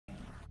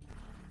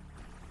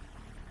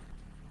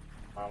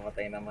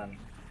Mamatay naman.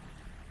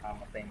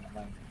 Mamatay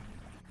naman.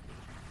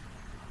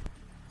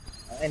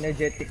 Ang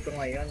energetic ko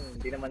ngayon.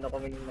 Hindi naman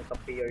ako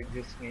nagka-PR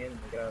juice ngayon.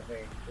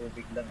 Grabe.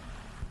 Tubig lang.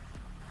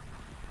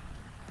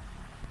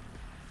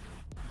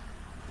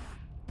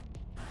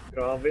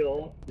 Grabe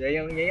oh.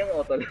 Yan yung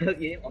auto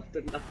lock. Yan yung auto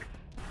lock.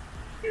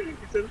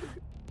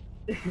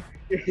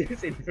 Yung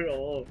silver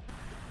oh.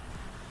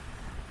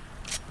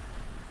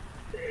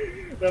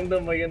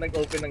 Ramdam mo yun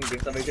nag-open ng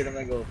game. Sabay sila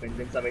nag-open.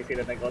 Then sabay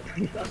sila nag-auto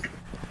lock.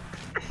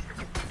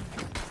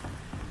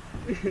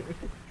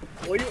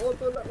 O yung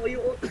auto lock. O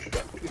yung auto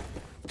lock.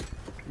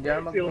 Hindi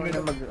ako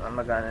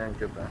mag-ano ng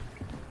tube ah.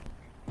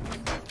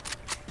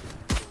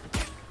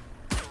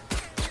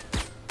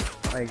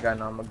 Ay,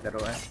 gano'n ako maglaro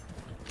eh.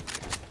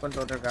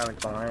 Controller gamit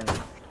ko ngayon.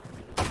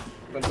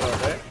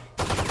 Controller?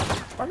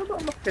 Paano ba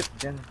umakit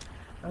dyan?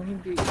 Ang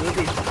hindi...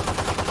 Rudy.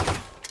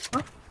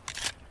 Huh?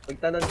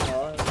 Pagtalon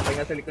mo, pag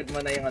nasa likod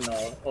mo na yung ano,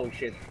 oh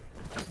shit.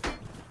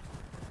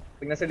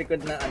 Pag nasa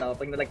likod na ano,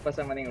 pag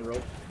nalagpasan mo na yung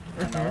rope,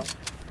 ano,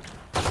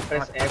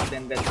 press F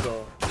then let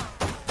go.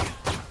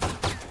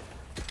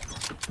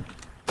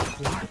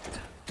 What?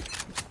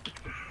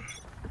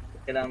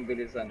 Kailangan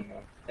bilisan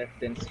mo. F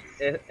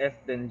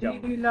then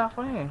jump. Hihila ko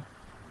eh.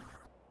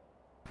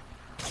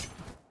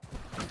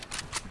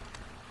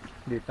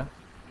 Dito.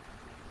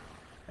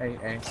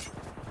 Ay.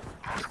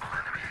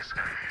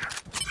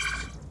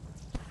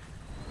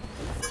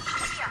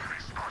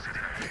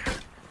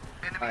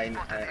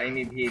 I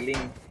need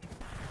healing.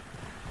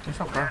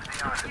 Nasaan ka?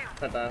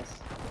 Sa taas.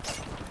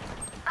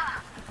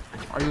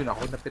 Ayun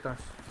ako,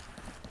 napitas.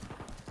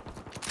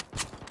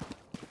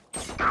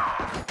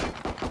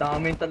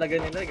 Damin talaga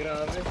nila,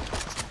 grabe.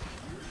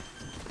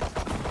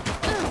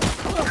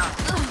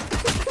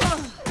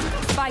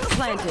 Spike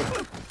planted.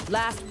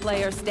 Last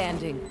player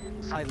standing.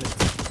 Silence.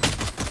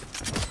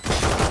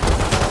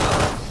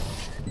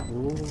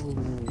 Ooh.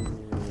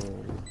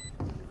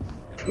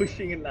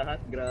 Pushing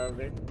lahat,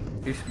 grabe.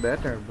 He's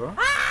better, bro.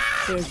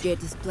 Their gate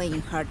is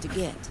playing hard to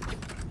get.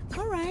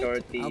 Alright, I'll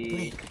Shorty.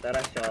 play.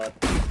 Tara, shot.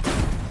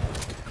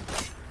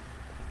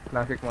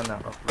 Classic mo na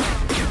ako.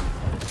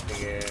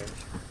 Sige.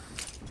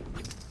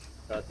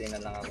 Shorty na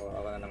lang ako.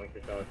 Ako na lang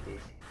mag-shorty.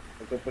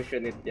 Magpupush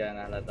ulit yan,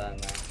 halata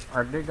na.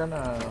 Are they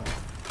gonna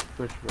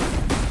push bro?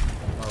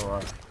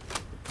 Oh, wow.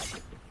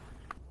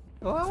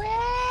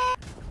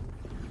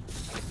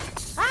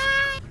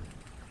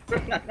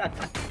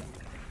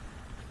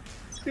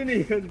 Sino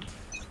yun?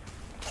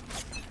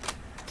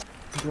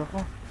 Hindi ako.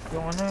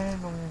 Yung ano eh,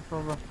 nung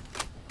soba.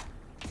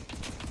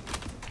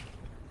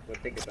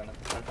 Buti kita na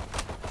sa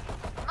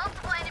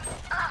Multiple enemies.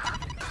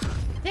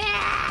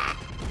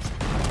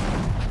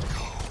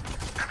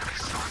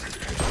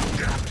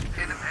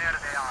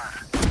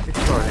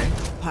 It's rolling.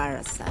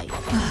 Parasite.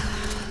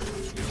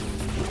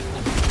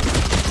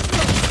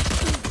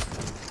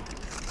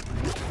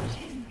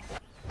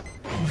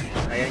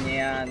 Ayaw niya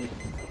yan.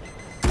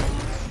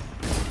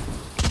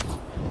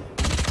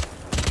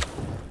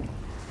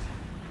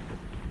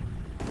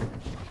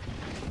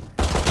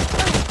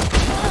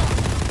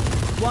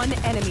 One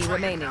enemy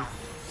remaining.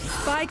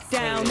 Spike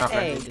down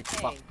A.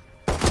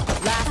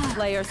 Last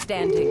player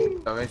standing.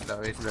 Low is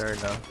very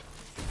low.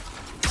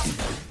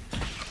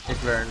 It's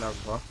very low,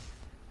 bro.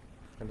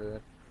 Can do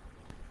that.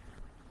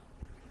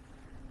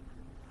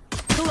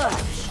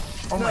 Clutch.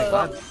 Oh my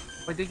god.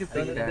 Why did you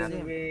pick Don't that?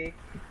 weak.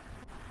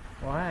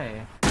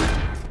 Why?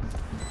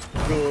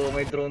 Bro,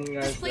 may drone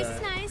nga This place is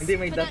siya. nice, Hindi,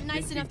 may but not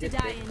nice enough to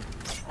die in.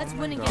 Let's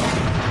win again.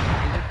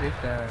 Why did you pick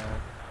that?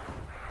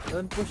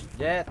 Don't push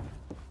jet.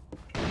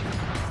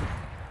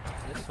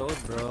 Just hold,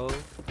 bro.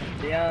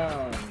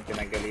 Yan.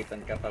 Pinagalitan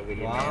ka pa,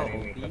 Willie. Wow,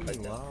 May OP, ka pa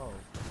dyan. wow.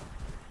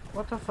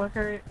 What the fuck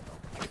are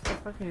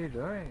you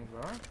doing,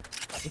 bro?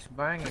 He's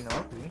buying an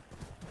OP.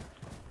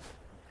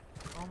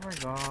 Oh my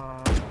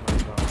god. Oh my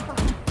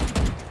god.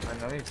 I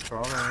know he's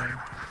trolling.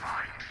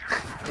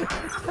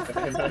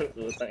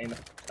 Utang ina.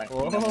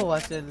 Oh,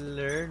 watch and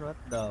learn. What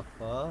the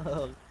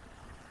fuck?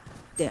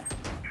 There.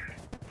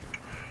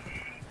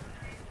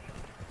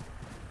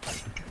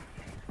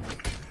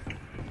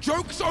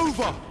 Joke's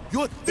over!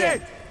 You're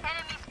dead!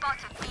 Enemy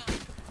spotted me.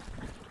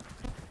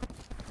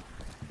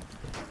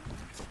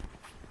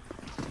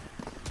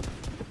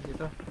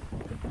 Dito.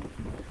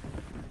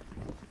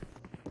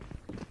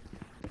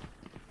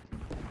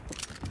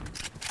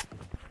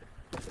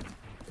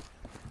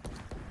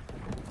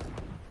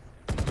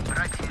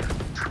 Right here.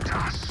 To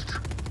dust.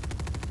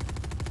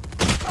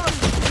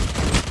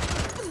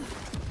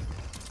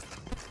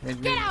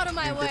 Get out of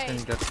my way!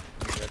 Just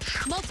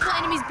Multiple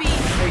enemies B.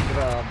 Ay,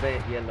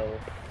 grabe. Yellow.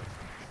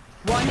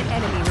 One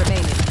enemy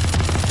remaining.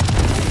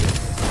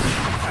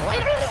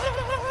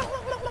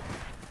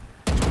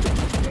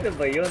 Ano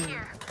ba yun?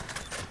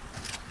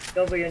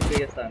 Ikaw ba yun,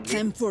 Kuya Stanley?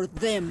 Time for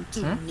them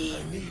to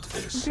kneel.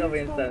 Ikaw ba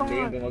yun, Stanley,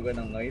 yung gumagawa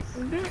ng noise?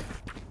 Hindi.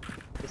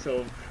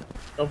 So,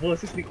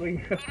 kaboses ni Kuya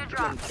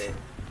Stanley.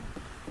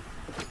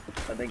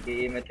 Pag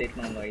nag-i-imitate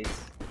ng noise.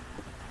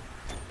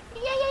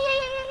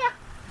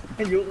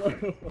 Ayoko.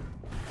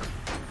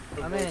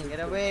 Amen,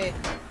 get away.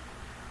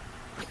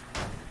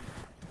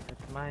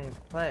 my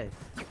place.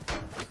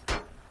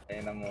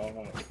 Ayun na mo ako.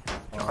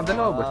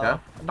 Nakadalawa ba siya?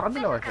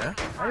 Nakadalawa siya?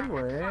 Ay,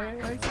 wey.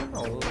 Ay, sino?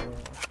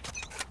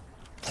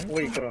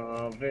 Uy,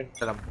 grabe.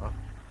 Alam ko.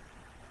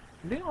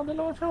 Hindi,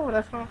 nakadalawa siya. Wala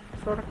sa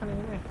store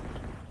kanina eh.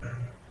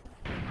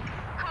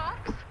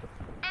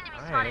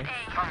 Ay.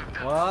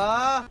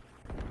 Wow!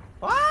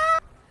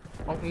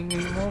 Ang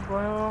ingay mo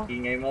ba?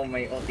 Ingay mo,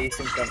 may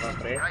autism ka ba,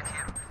 pre? Ay.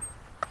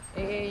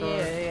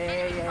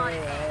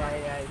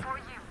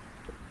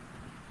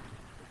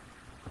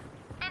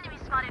 Enemy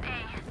spotted A.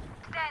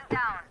 Stand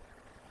down.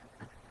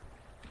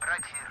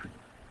 Right here.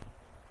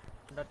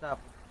 The top.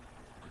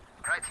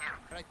 Right here.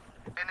 Right.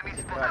 Enemy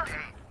spotted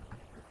A.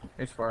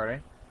 He's 40.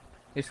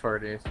 He's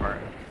 40, he's 40.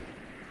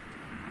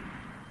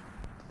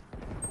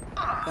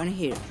 Gonna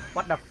hear.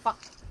 What the fuck?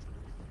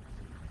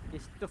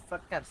 These two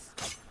fuckers.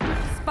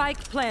 Spike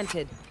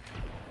planted.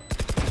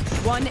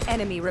 One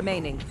enemy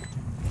remaining.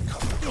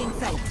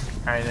 Inside.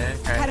 Kaya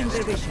Cutting na.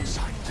 their vision.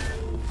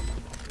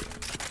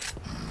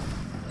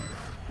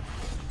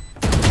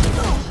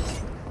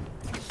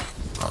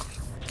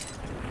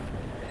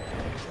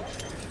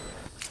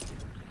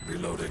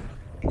 Reloading.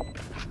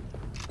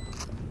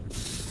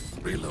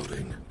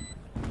 Reloading.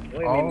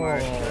 Uy, may Oh.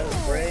 Marshall,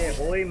 pre.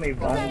 Uy, may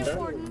Vandal.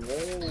 important.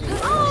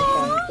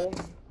 Wow.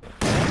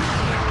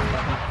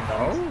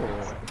 Phantom.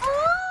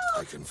 Oh.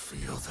 I can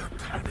feel their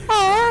panic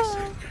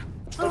rising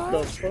What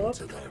the fuck?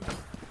 to them.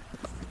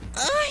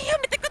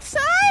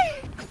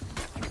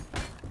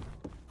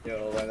 Yo,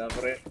 wala,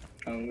 pre.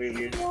 Ang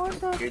weird.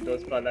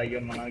 Weirdos pala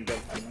yung mga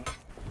ano.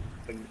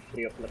 Pag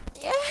 3 o'clock.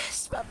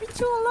 Yes, Papi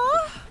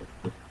Chulo.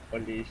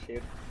 Holy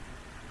shit.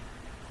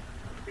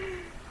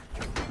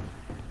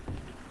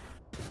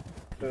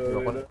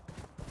 Loko.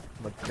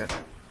 Ba't ka?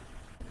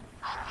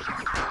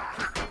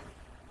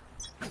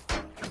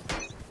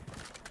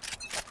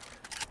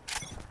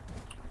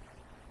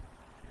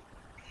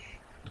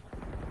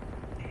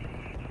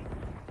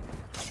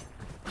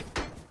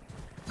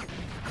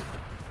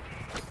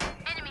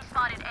 Enemy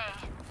spotted A.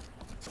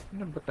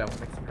 Ano ba tayo?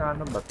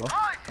 Mexicano ba to?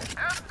 I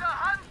am the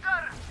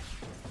hunter!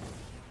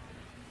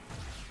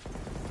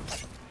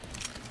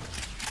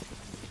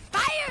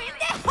 Fire in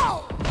the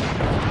hole!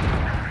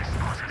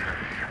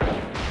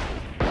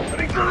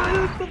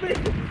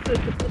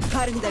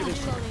 Cutting their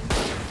vision. Reloading.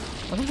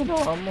 Ano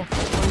ginawa mo?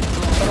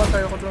 Tama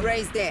tayo ko doon.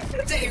 Raise there.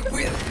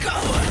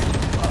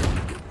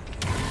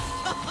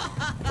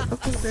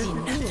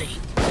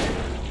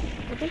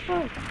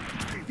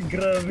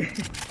 Grabe.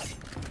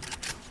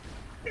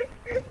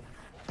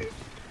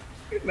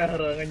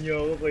 Naharangan niyo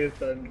ako, Kuya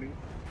Stanley.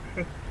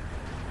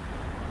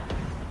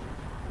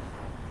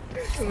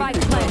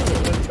 Spike planted.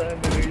 Kuya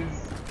Stanley.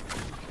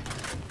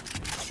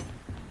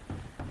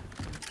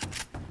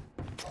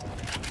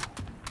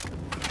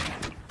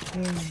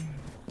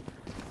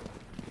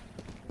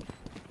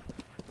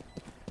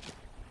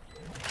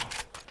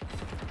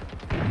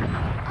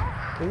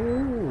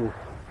 Ooh.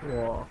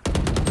 Wow.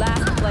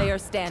 Last player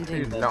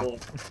standing. Yun lang.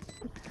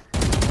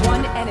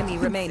 One enemy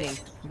remaining.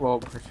 Wow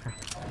pa siya.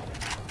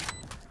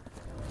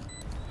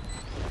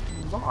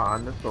 Baka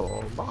ano to?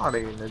 Baka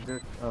Reyna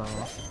dito.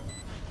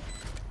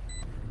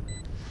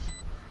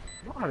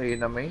 Baka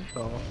Reyna main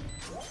to.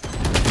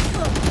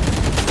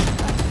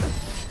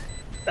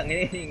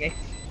 Tangin ingay.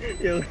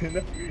 Yung ano,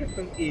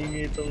 ang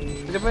ingay itong...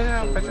 Hindi ba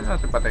na pwede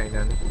natin patayin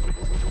yan?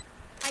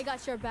 I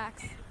got your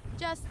backs.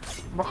 Just,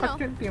 Bakit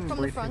yung team from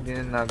the boys front. hindi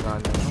na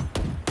nagano?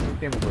 Yung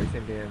team boys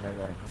hindi na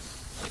nagano.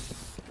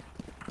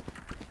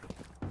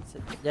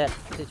 Jet,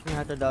 teach me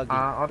how to doggy.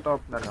 Auto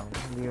up na lang.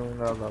 Hindi yung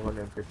nagawal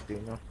yung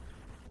 15, no?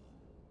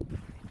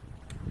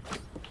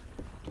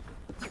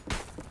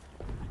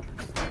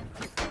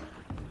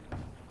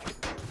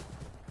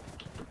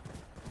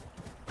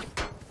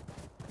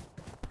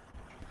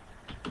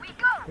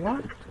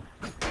 What?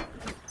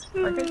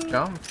 I can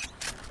jump.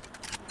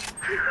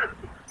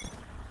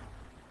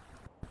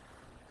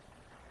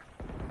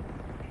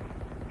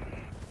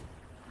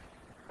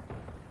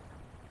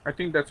 I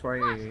think that's why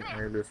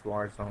I lose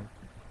Warzone.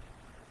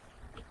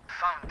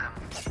 Found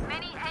them.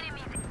 Many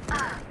enemies.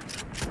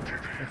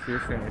 It's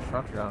using a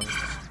shotgun.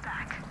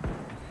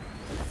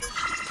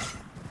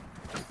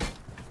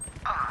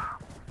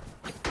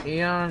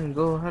 Ian,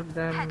 go have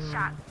them.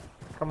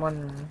 Come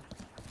on.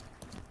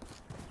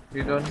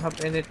 You don't have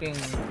anything.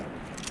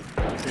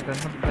 You don't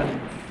have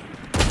guns.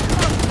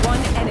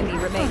 One enemy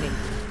remaining.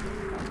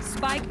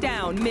 Spike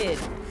down mid.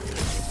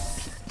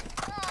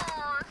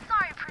 Oh,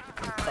 sorry, pretty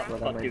boy.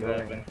 What am I you, doing?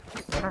 Gavin.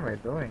 What am I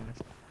doing?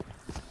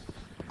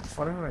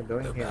 What am I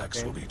doing Their here?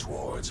 backs will Okay? be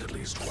towards at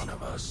least one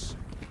of us.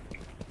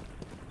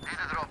 Need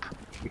a drop.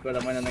 Hindi ko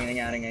alam ano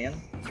nangyayari ngayon.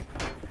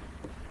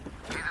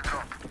 Need a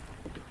drop.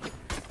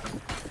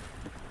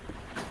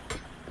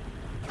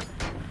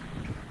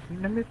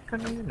 Namit ka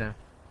na yun ah.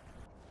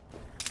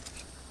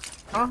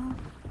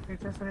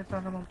 Nagsasalita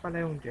naman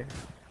pala yung Jet.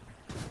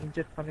 Yung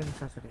Jet pala yung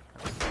nagsasalita.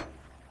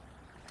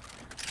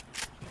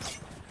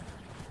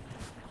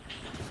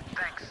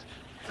 Thanks.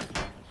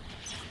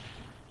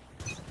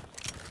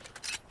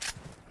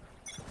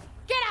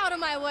 Get out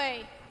of my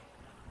way!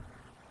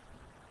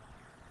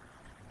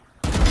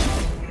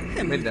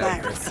 Mid that.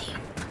 Embarrassing.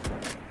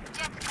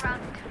 Jets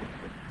grounded.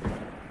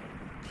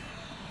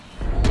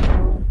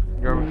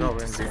 You're going B,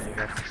 I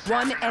guess.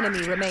 One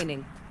enemy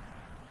remaining.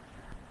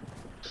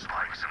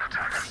 Spikes and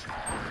attackers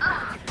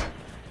spawn.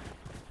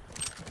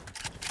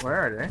 Where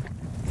are they?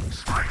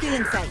 Still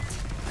in sight.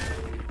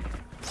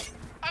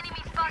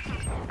 Enemy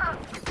spotted.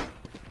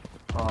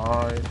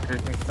 Oh, it's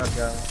taking that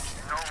guy.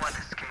 No one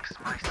escapes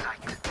my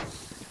sight.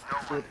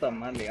 Puta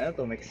mali, ano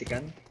to,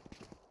 Mexican?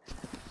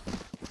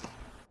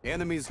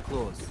 Enemies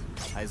close.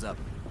 Eyes up.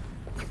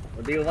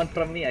 What do you want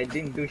from me? I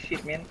didn't do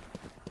shit, man.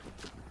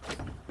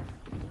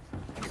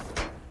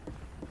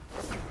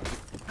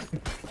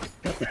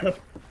 What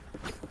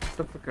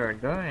the fuck are they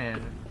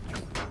doing?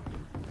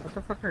 What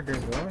the fuck are they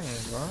doing, bro?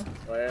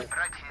 Well,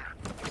 Right here.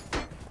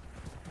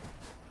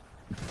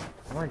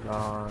 Oh my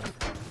god.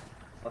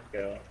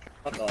 okay.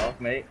 Fuck off,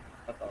 mate.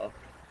 Fuck off.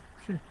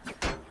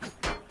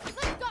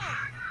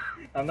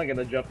 I'm not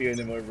gonna drop you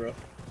anymore, bro.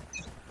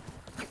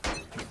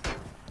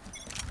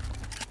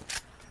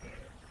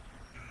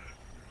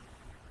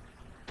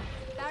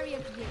 Barrier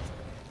created.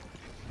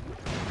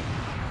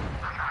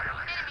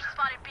 Enemy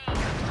spotted B.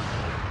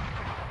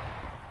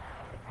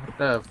 What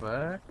the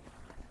fuck?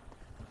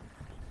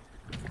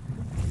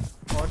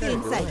 What are they Still in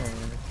sight. doing?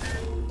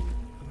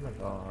 Oh my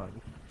god.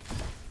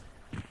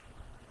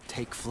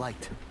 Take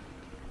flight.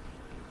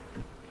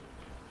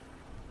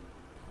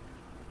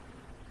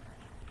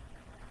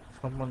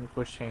 Someone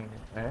pushing.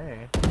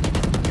 Hey.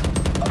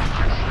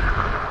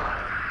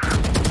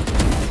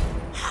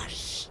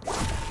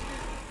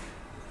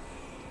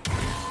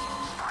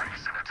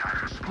 Spikes and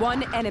attackers spawn.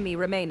 One enemy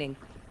remaining.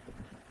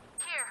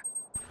 Here.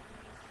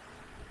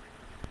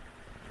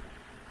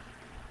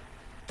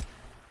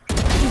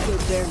 You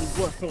will barely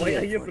work. Why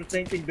are you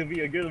pretending to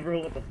be a girl, bro?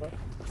 What the fuck?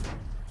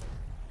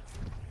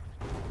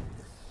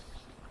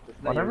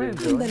 What are we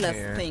The doing last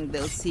here? thing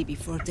they'll see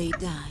before they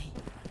die.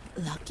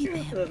 Lucky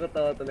them.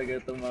 Nakakatawa talaga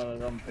itong mga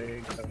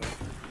kampeng.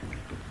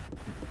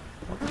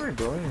 What are we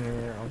doing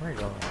here? Oh my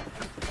god.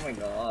 Oh my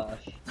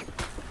gosh.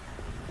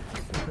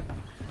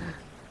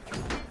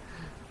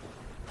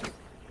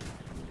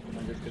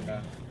 I'm just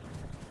gonna...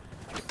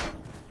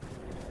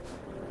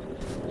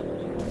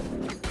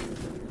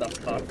 The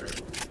fuck?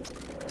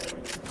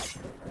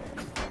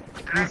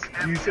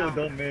 You so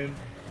dumb, man.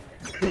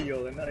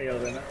 Ayoko na,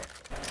 ayoko na.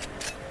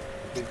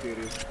 Be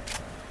serious.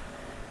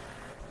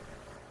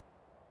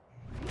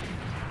 Be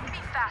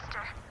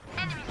faster.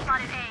 Enemy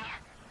spotted A.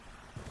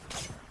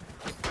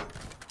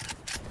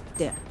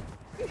 There.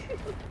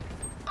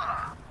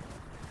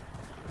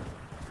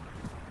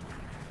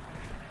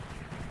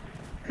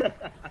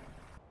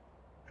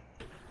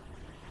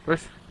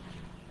 Push.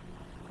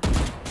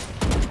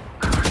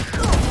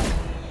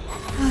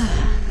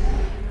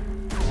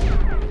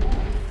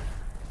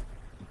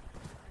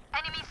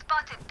 Enemy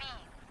spotted B.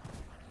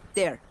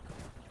 There.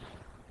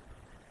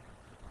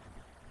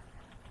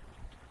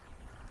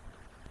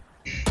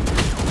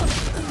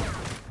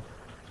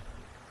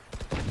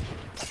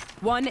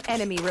 One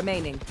enemy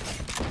remaining.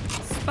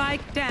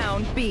 Spike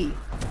down B.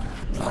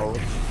 Out.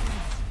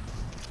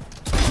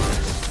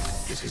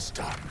 It is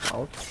done.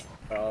 Out.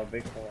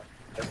 Big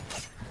one.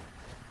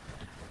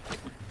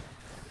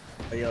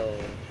 Ayo.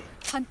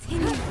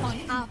 Continue on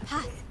our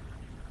path.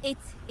 It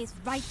is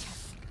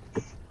righteous.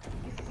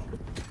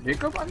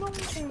 Jacob, anong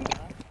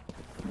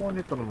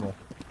monitor mo?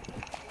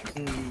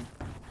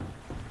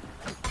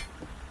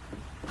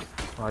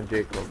 Ah,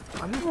 Jacob.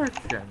 Ano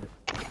version?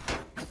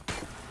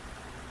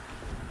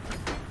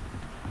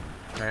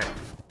 Eh.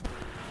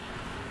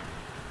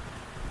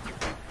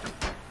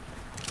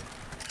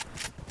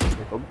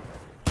 Jacob,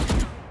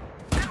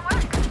 Good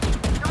work.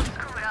 Don't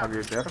screw it up. are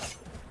you there?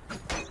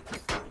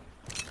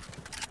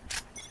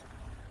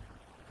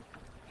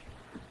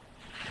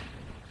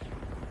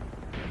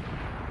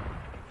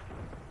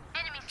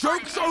 Enemy spotted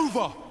Joke's A.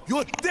 over!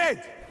 You're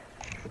dead!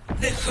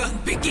 The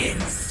hunt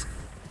begins.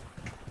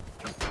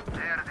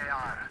 There they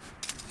are.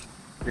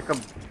 Jacob.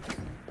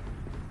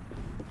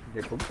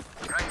 Jacob?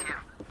 Right here.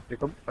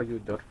 Jacob, are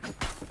you there?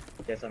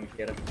 Yes, I'm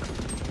here. Many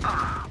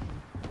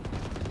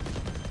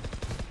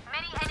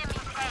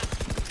enemies A.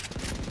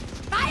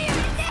 Fire in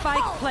the Spike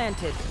hole!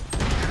 planted.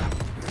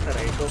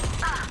 Aray ko.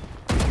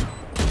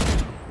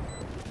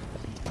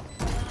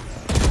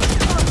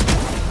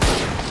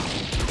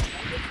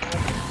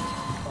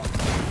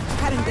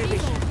 Cutting their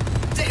vision.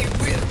 They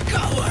will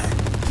cover.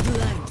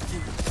 Blind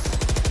fools.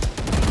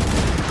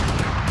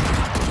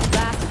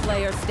 Last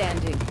player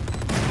standing.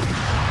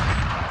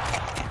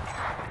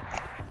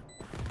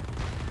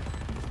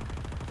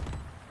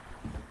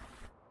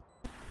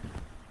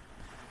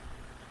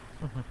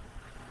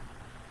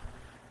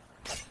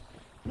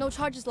 No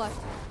charges left.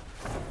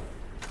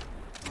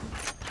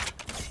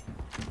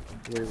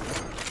 Wait,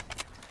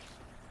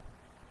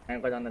 Ngayon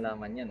ko lang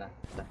nalaman yan, ah.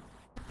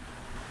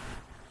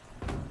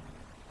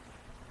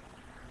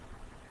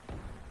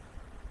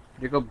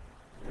 Jacob.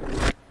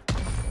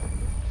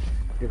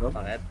 Jacob?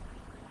 Bakit?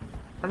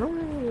 Anong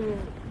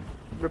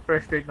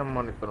refresh rate ng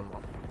monitor mo?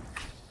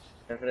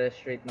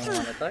 Refresh rate ng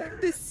monitor.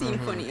 The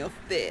symphony of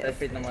death. Refresh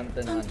rate naman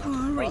ito ng Don't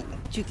worry,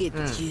 oh, you get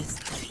used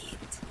to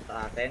it.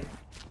 sa atin.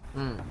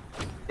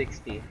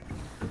 60.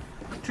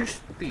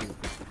 60.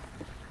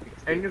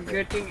 And you're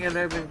getting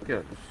 11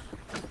 kills.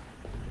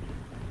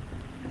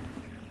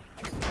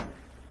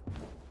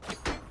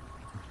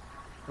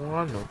 Kung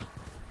ano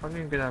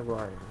yung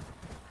ginagawa yun?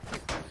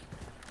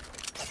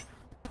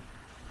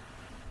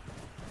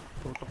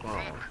 Tutok na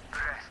ako.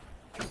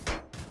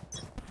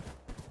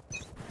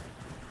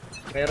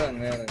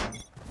 Meron.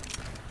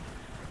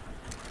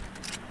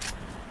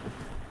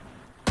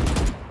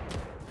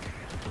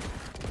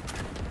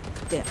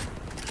 There.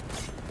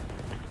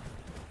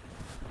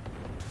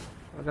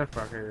 What the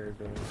fuck are you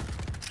doing?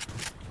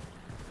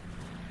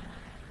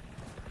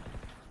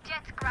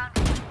 Jet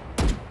grounded.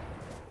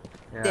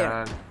 Yeah, There.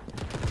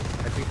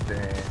 I think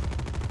they...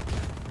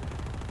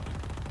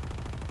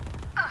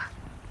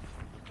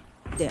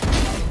 There.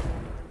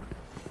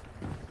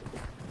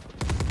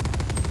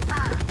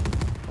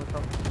 What the...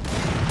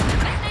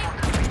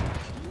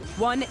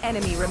 One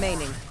enemy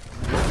remaining.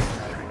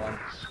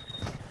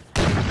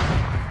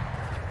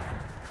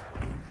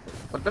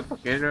 What the fuck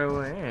is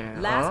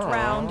doing? Last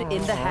round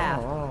in the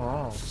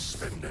half.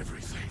 Spend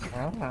everything.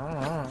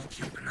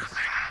 Keep nothing.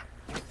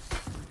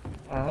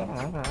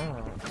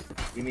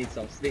 You need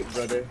some sleep,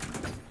 brother.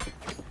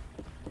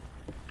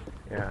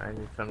 Yeah, I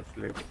need some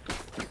sleep.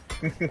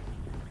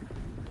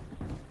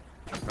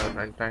 But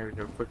I'm tired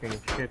of fucking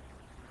shit.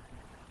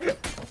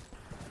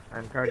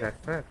 I'm tired as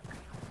fuck.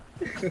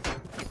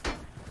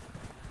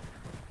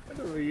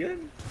 Ano ba yan?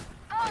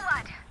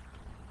 Forward.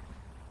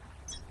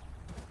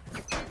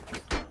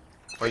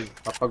 Hoy,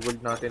 papagod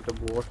natin to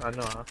bukas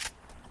ano ha?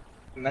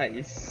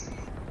 Nice.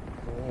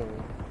 Oo,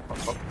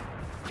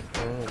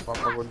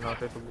 papagod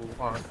natin to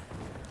bukas.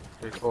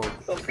 Because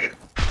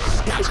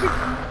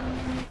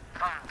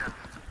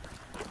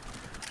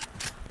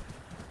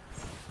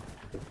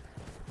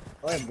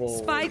Ay, bo.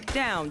 Spike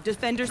down.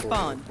 Defender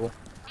spawn. Need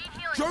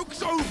healing.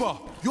 Joke's over!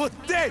 You're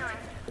dead!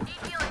 Need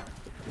healing.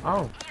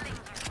 oh,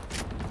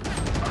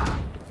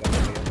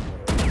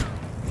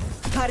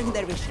 Cutting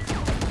their vision.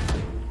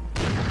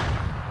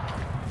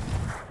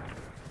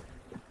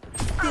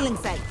 Stealing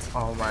sight.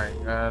 oh my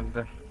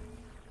god.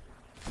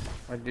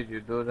 Why did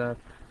you do that?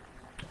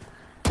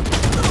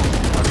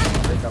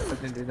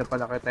 Dapat hindi na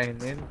pala kita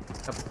hinin.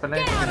 Dapat pala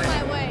hindi na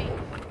hinin.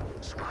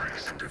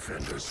 Spies and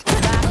defenders.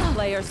 Last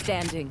player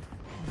standing.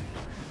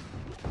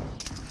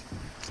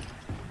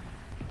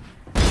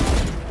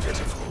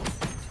 Pitiful.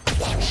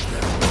 Watch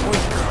them.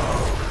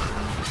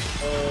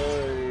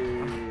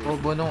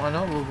 Bobo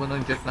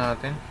nung jet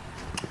natin.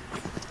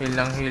 Heal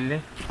lang heal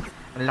eh.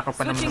 Ang laki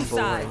pa naman ng Switching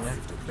buhay sides. niya.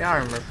 May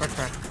armor pa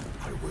siya.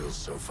 I will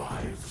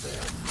survive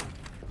them.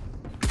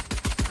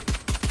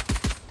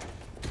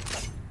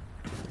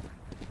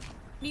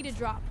 Need a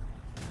drop.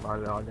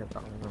 Bahala ka dyan.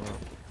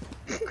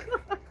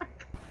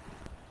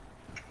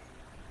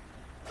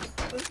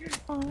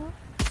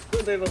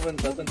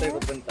 Saan tayo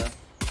papunta?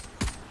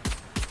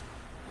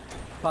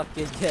 Fuck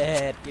you,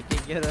 Jet. You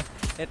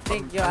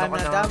think you're Ano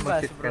ka na,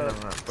 Anadambas, mag-shit ka bro. na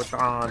nga. Punta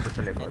ka nga doon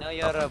sa likod. I know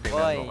you're a Tapos tingnan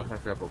boy. mo kung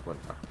saan sila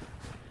pupunta.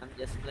 I'm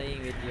just playing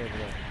with you,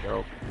 bro.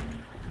 Joke.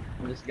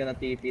 I'm just gonna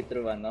TP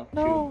through ano?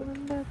 No, Tube.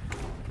 I'm not.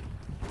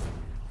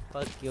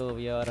 Fuck you,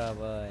 you're a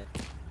boy.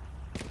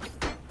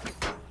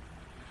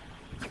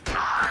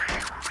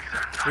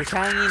 He's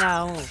hanging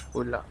out.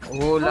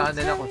 Hulaan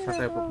nila kung saan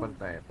tayo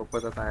pupunta eh.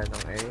 Pupunta tayo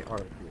ng A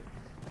or B.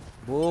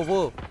 Boo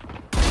boo.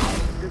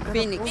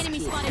 Phoenix. Enemy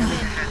kill. spotted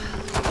mid.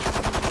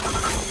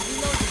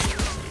 Reloading.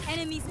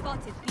 Enemy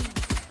spotted B.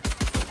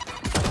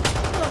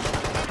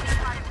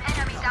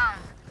 Enemy down.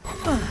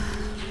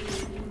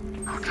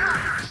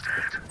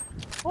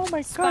 Oh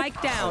my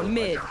Spike down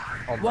mid.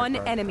 Oh my One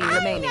God. enemy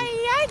remaining.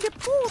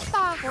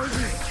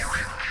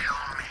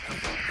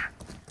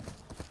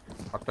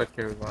 I thought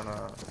you were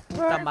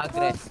Puta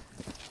magres.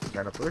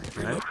 gonna push,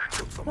 man.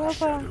 Took from the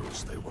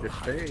shadows they were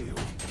Just say.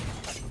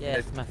 Yes,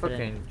 It's my fucking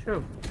friend.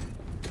 true.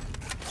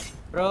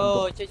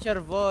 Bro, change your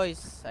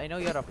voice. I know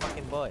you're a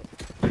fucking boy.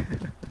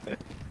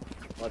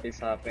 What is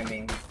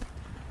happening?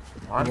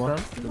 What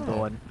the?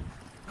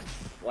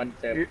 One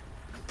step.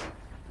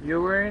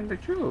 You were in the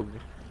tube.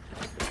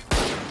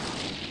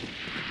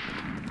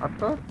 I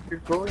thought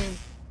you're going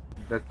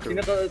the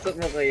Sino tube. kausap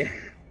mo kaya?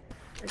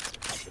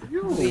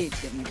 You. Wait,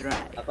 let me try.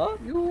 Ako?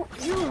 You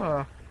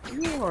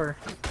are.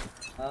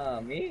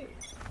 Ah, me?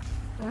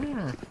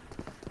 Mm.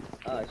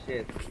 Ah,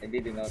 shit. I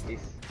didn't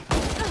notice.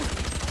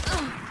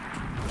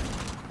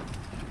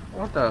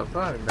 What the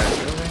fuck, that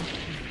doing?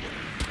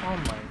 Oh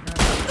my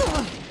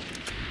god.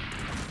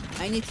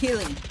 I need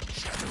healing.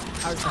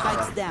 Our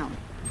spike's down.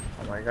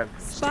 Oh my god.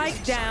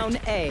 Spike down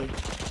A.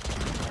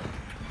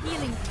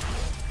 Healing.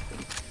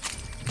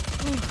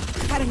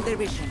 Cutting their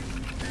vision.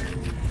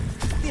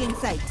 Stealing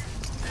sight.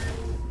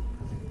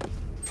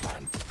 I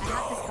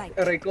have the spike.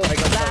 Aray ko, I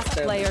got Last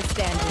backstab. player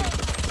standing.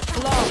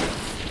 Long.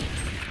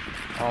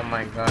 Oh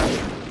my god.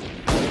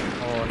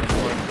 Oh, the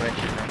fourth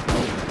question.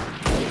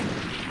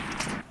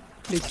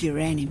 Look your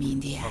enemy in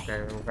the eye.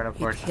 Okay, we're gonna It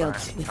force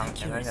helps back. with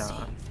Tangina niya.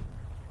 accuracy.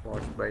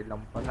 Force buy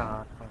lang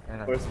pala.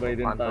 First buy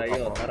din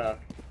tayo, tara.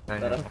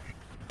 Tara.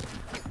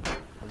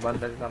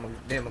 Magbandal ka,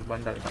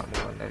 magbandal ka.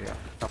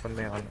 Tapon mo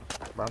yung ano.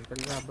 Bandal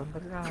ka.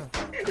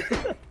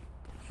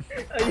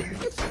 Ayun.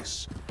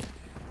 This.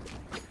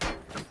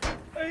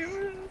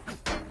 Ayun.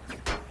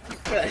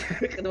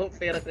 Ano mo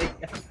pera tayo?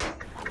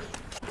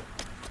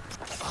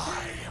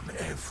 I am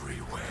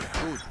everywhere.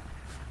 Good.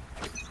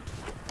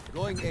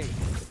 Going A.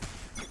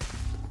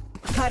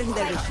 Cutting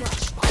the vision.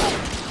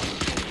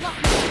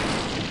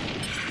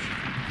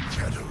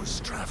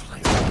 Shadows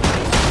traveling.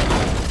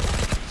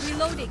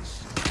 Reloading.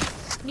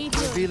 Need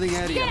healing. Revealing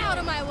area. Get out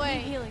of my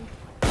way. Need healing.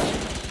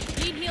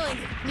 Need healing.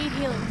 Need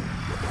healing.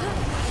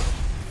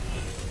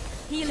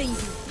 Healing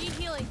you. Need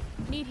healing.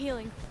 Need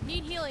healing.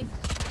 Need healing.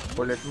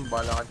 Kulit mo,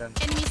 bala ka dyan.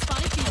 Enemy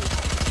spotted B.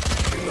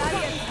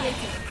 Barrier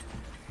created.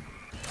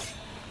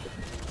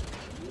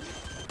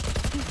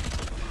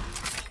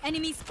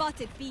 Enemy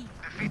spotted B.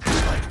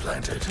 Spike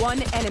planted.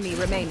 One enemy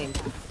remaining.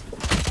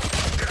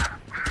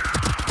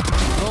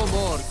 No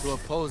more to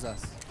oppose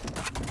us.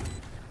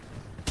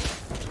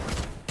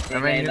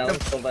 Ngayon ako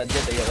sa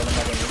budget, ayoko na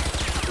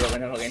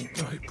makinig.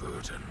 My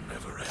burden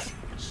never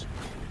ends.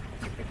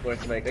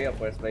 Force buy kayo,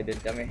 force buy din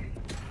kami.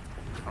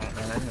 Ang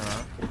ano nyo ha.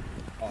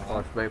 Oo.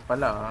 Force buy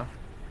pala ha.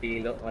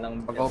 Pilo,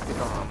 walang... Mag-OP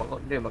ka ha.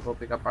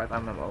 Mag-OP ka para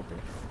tama mag-OP.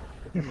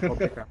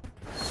 Mag-OP ka.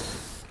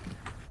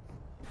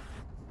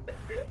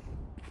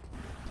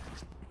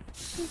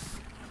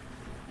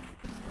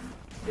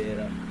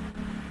 Pero...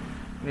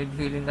 Need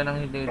healing ka ng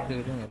hindi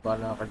healing eh.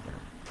 Bala ka dyan.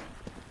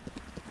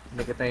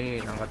 Hindi kita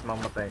healing hanggat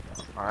mamatay ka.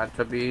 At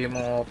sabihin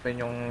mo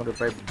open yung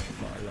revive.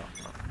 Bala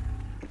ka.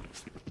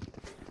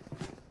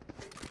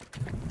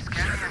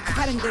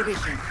 Cutting the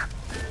vision.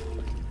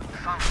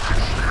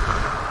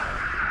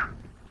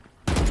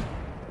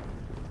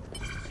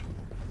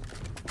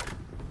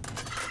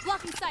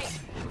 Blocking sight.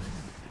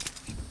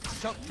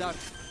 Shock dart.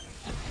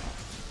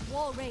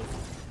 Wall raised.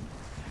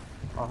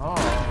 Aha.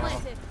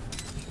 Planted.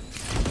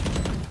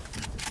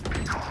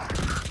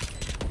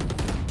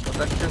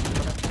 Protection.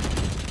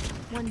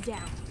 One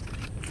down.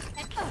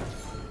 And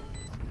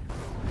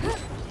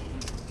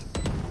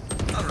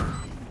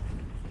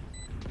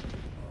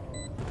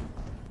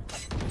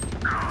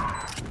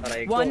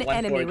Aray ko, One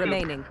enemy 140.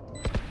 remaining.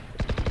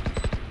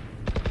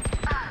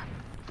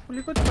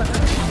 Likod pa na.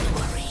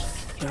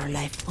 Your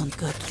life won't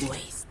go to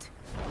waste.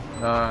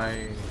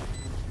 Ay.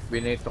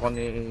 Binito ko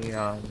ni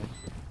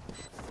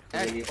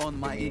Act on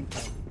my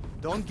intel.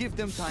 Don't give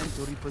them time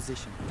to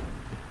reposition.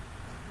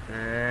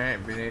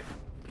 binito.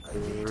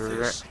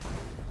 This.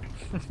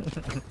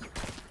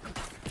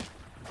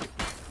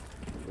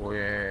 Uy,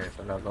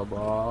 talaga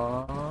ba?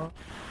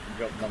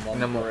 Drop naman,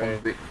 Tingnan mo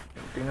pre.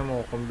 tingnan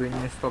mo,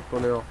 convenience stop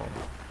tuloy ako.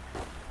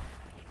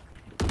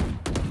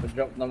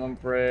 Drop naman,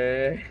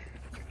 pre.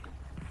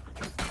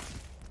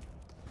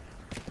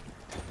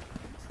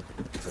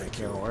 Thank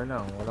Okay, you. okay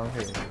lang, walang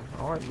heal.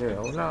 Okay, hindi,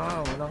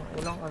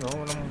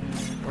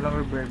 walang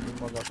reverb yung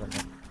magagano.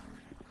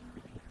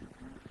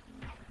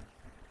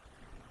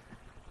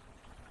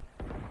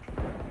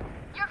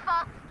 Your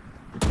fault.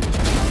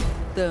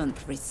 Don't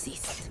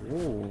resist.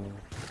 Ooh.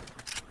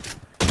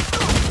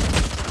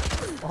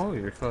 Oh,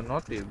 you're so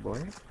naughty, boy.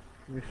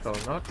 You're so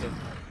naughty.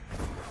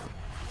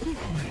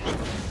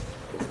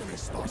 Enemy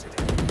spotted.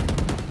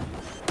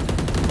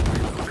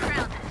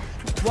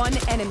 One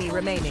enemy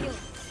remaining.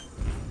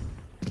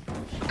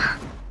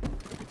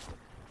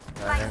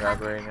 Ano yung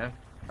gagawin niya?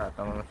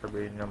 Tatanong na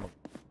sabihin niya mag...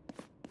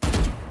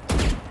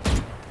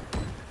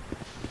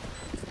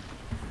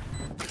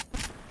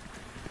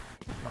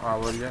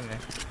 Nakawal yan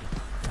eh.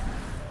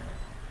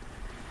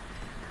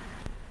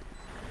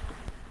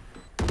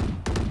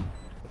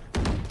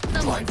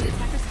 someone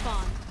attacker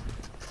spawn.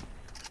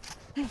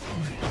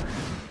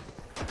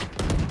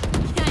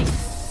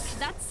 Yikes.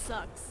 That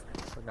sucks.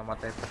 Pag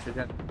namatay pa siya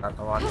dyan,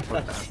 tatawanin ko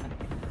na.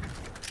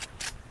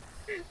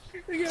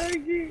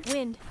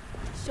 Wind.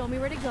 Show me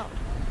where to go.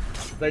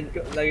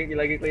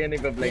 Lagi ko yan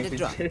iba-blind Need a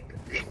drop. shit.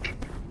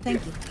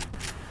 Thank you.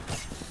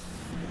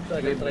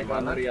 Try ko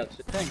ano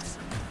reaction. Thanks.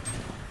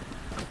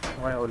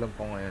 Okay, ulam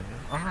po ngayon.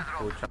 Ah,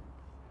 pucha.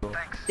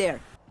 There.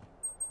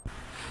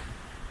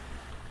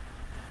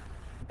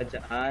 At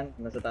dyan,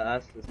 nasa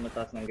taas, mas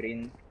mataas ng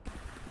green.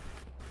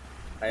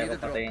 Kaya ko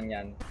patayin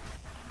yan.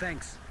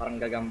 Thanks. Parang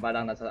gagamba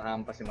lang, nasa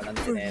hampas yung malang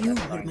For you, sinelas.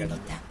 Parang ganun.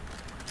 Hermanita.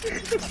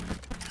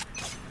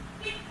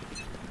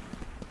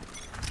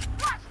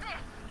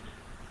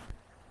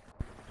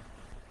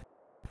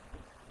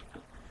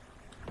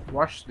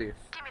 Wash this.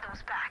 Give me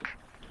those back.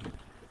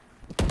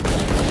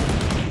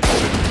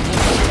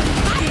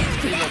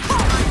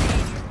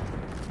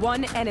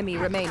 One enemy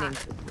remaining.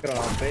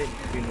 Grabe,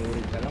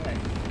 binurog na lang eh.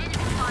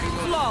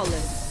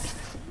 Flawless.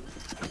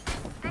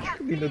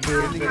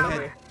 Binudurog na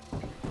lang eh.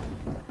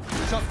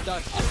 Shock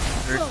dart.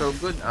 You're so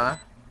good, ah.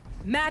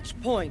 Match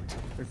point.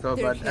 You're so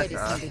Their bad, head is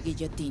ah. in the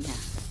guillotine.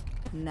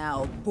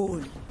 Now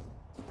pull.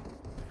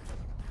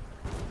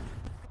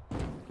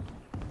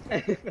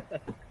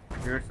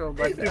 You're so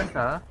bad,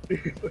 ah.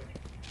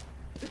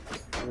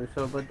 You're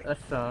so bad,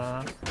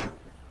 ah.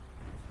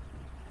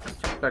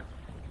 Start.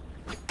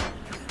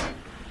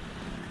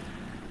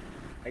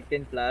 I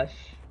can flash.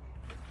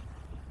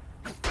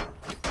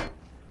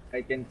 I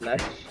can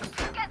flash.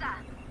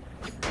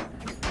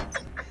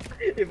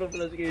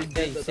 Ipa-flash ko yung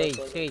jet sa Sage,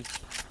 top. Sage.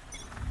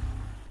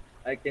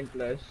 I can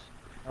flash.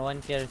 No one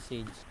cares,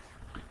 Sage.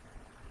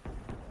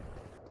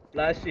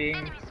 Flashing.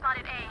 Enemy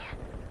spotted A.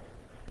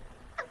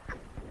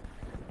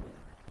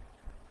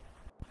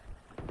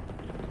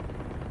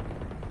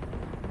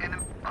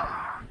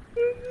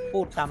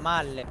 Puta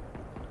male.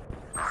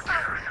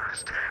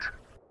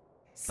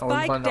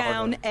 Spike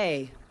down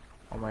A.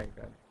 Oh my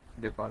god.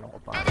 Hindi ko alam ko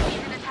pa.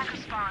 Enemies in attacker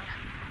spawn.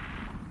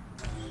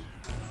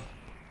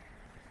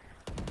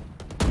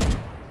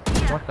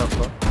 What the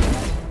fuck?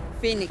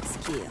 Phoenix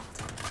killed.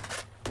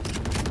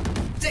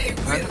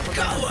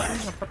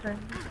 Napatay.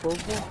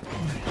 Bobo.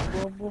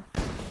 Bobo.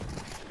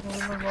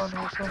 Ano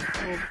nagano ito?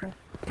 Bobo.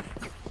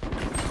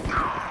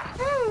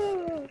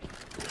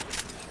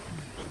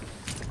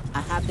 I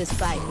have the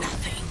spike.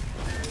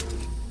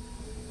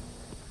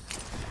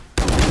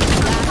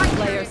 Last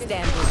player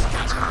standing.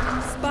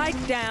 Spike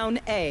down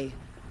A.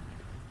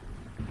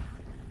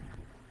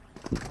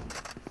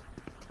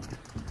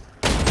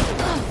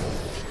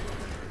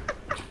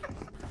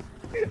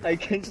 I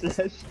can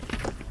flash.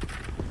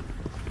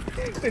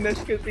 Finish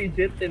ko si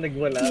Jet eh,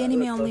 nagwala. The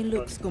enemy What the only fuck?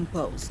 looks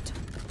composed.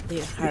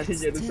 Their hearts Yeah,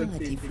 tell that's a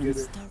something different good.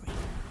 story.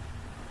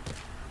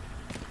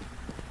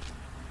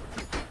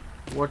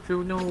 What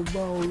you know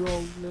about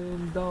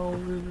rolling down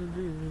in the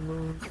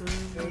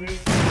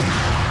demon?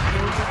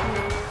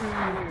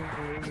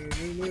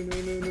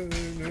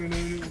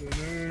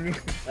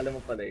 Alam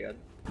mo pala yan.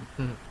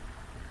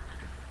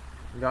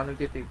 Hindi ako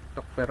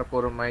nagtitiktok pero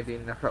puro may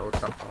din nasa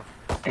utak ko.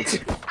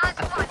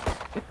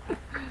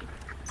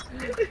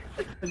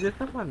 Legit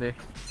naman eh.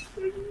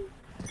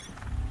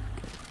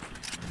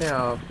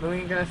 Kaya,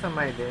 lumingin ka na sa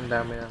may din,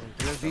 dami ng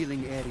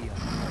Revealing area.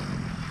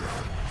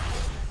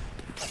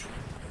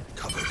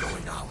 Cover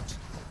going out.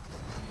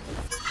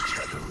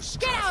 Shadows.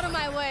 Get out of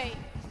my way!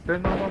 pero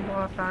naman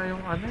mga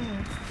tayong ano eh.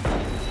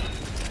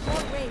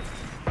 More waves.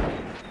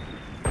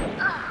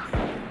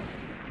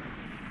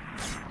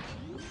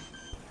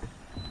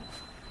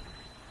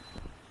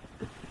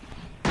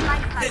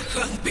 The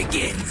hunt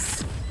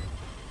begins.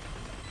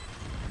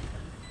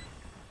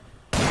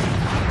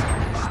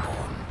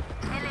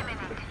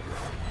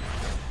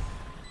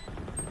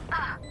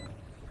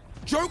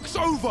 Joke's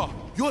over!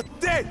 You're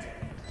dead!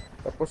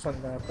 Tapos ang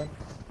laban.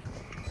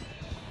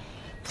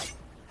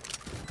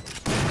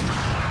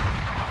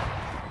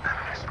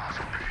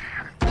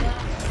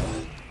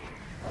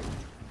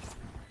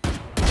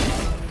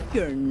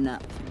 You're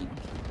not.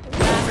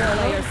 Last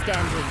player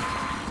standing.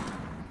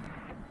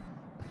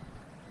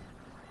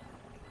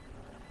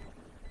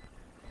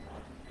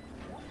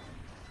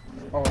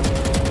 Oh.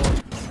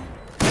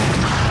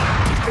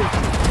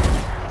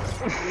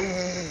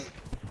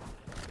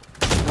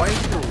 Why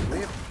you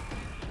whip?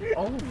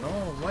 Oh no,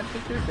 why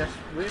did you just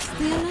whip?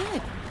 Stay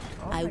alive.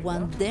 Oh I my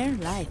want God. their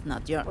life,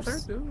 not What are you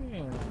yours.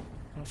 doing?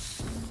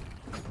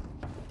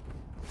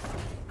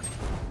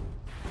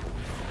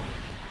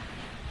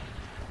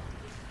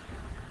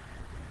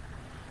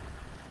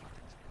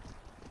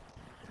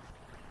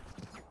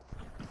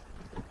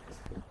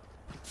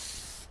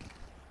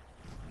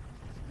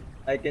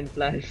 I can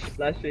flash.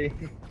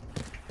 Flashing.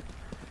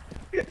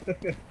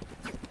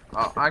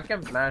 Oh, I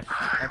can flash.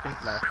 I can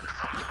flash.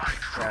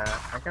 Yeah,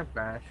 I can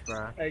flash,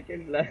 bro. I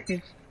can flash.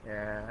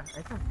 Yeah,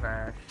 I can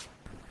flash.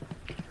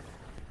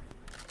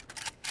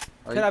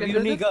 Oh, Shut up, can you do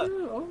that nigga.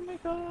 too? Oh my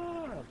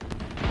god.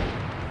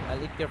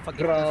 I'll eat your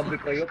fucking Grabe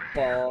pussy. kayo,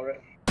 pare.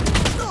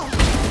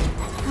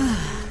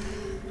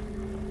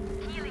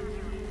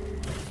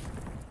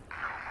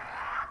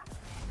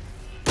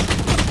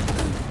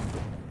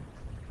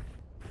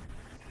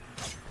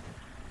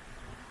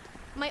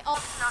 My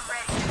ult's not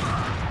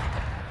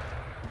ready.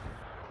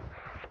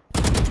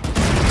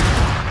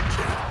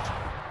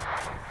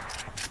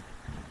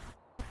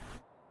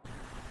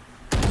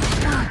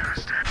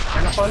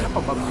 Ano ko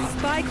ba, please?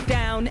 Spike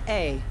down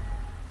A.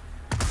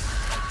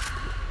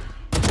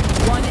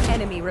 One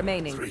enemy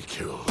remaining. 3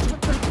 kills.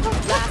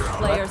 Last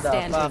player What the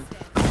standing.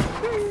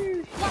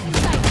 Blocking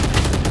sight.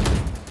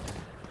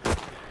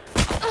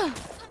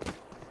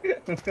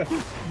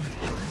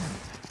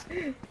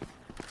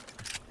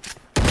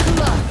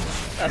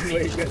 Oh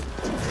my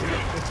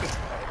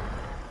god.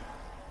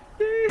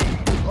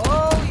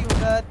 Oh, you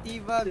got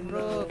diva,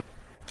 bro.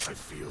 I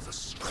feel the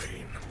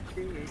strain.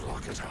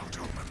 Block it out,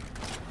 Omen.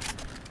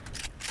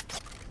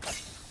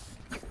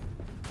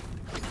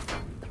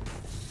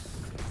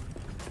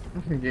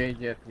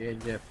 Gadget,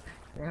 gadget.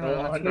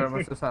 Oo, Ano sure mo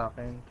sa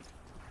akin?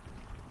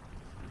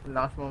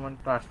 Lakas mo man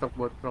trash talk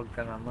bot frog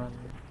ka naman.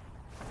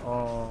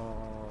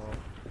 Oh.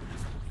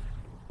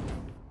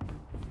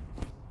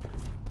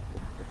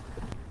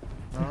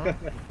 No?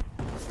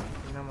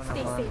 Hindi naman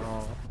Stay naman, safe.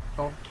 oh.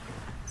 So,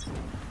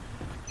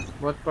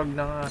 bot frog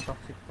na nga,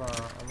 toxic pa.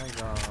 Oh my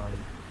god.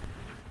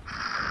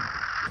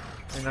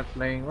 You're not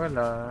playing well,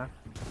 ah.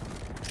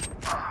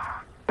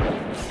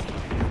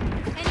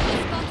 Enemy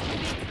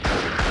spotted.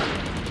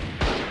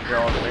 You're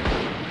on me.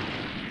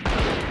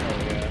 Oh,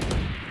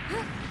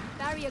 yeah.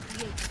 Barrier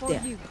create for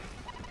There. you.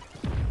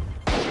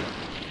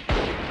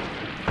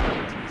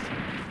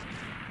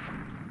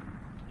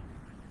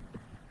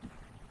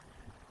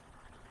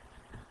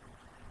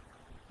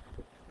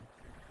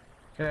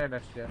 Kaya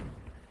last yan.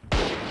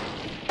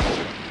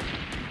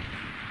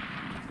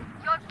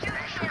 Your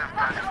duty is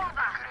not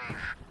over.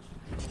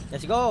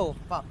 Let's go!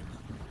 Fuck.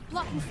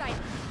 Blocking sight.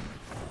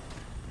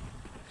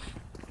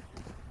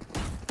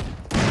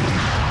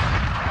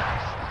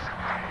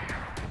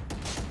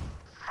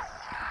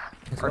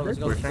 Let's Are go, they let's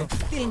go, let's go.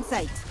 pushing? Still in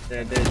sight.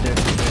 There.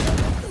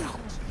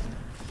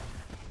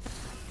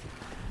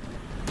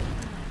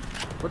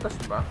 Butas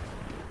ba?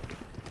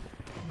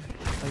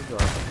 Ay,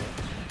 God.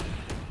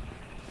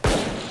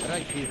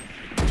 Right here.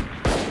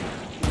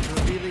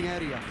 Revealing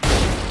area.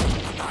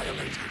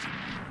 Annihilated.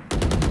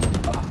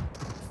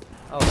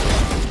 Oh,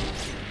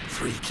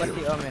 3 40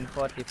 killed. omen,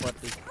 40,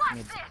 40.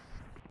 Mid.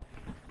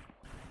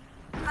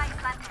 Spike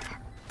planted.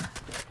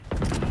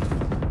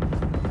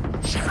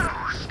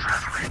 Shadows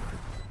traveling.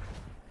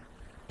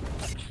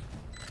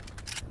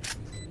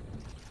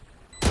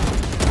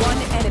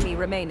 One enemy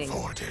remaining.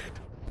 4 dead.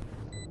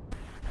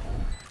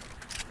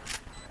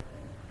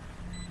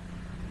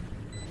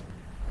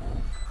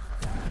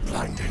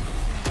 Blinding.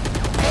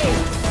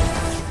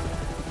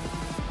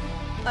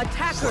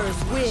 Attackers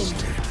win.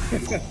 Dead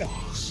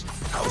fools.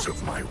 Out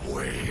of my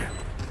way.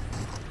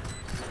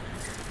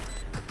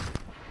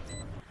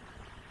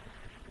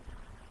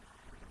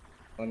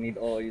 No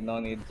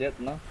need jet,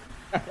 no?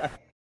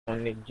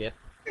 Only jet.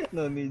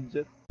 No need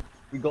jet.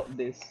 We got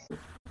this.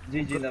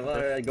 GG na ba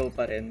or go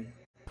pa rin?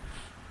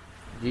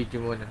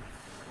 GG muna.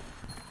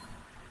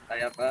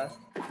 Kaya pa?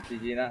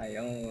 GG na,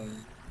 ayun.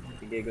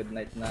 Sige, good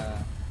night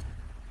na.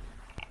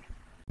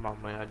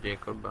 Mamaya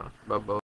Jacob ba? Babaw.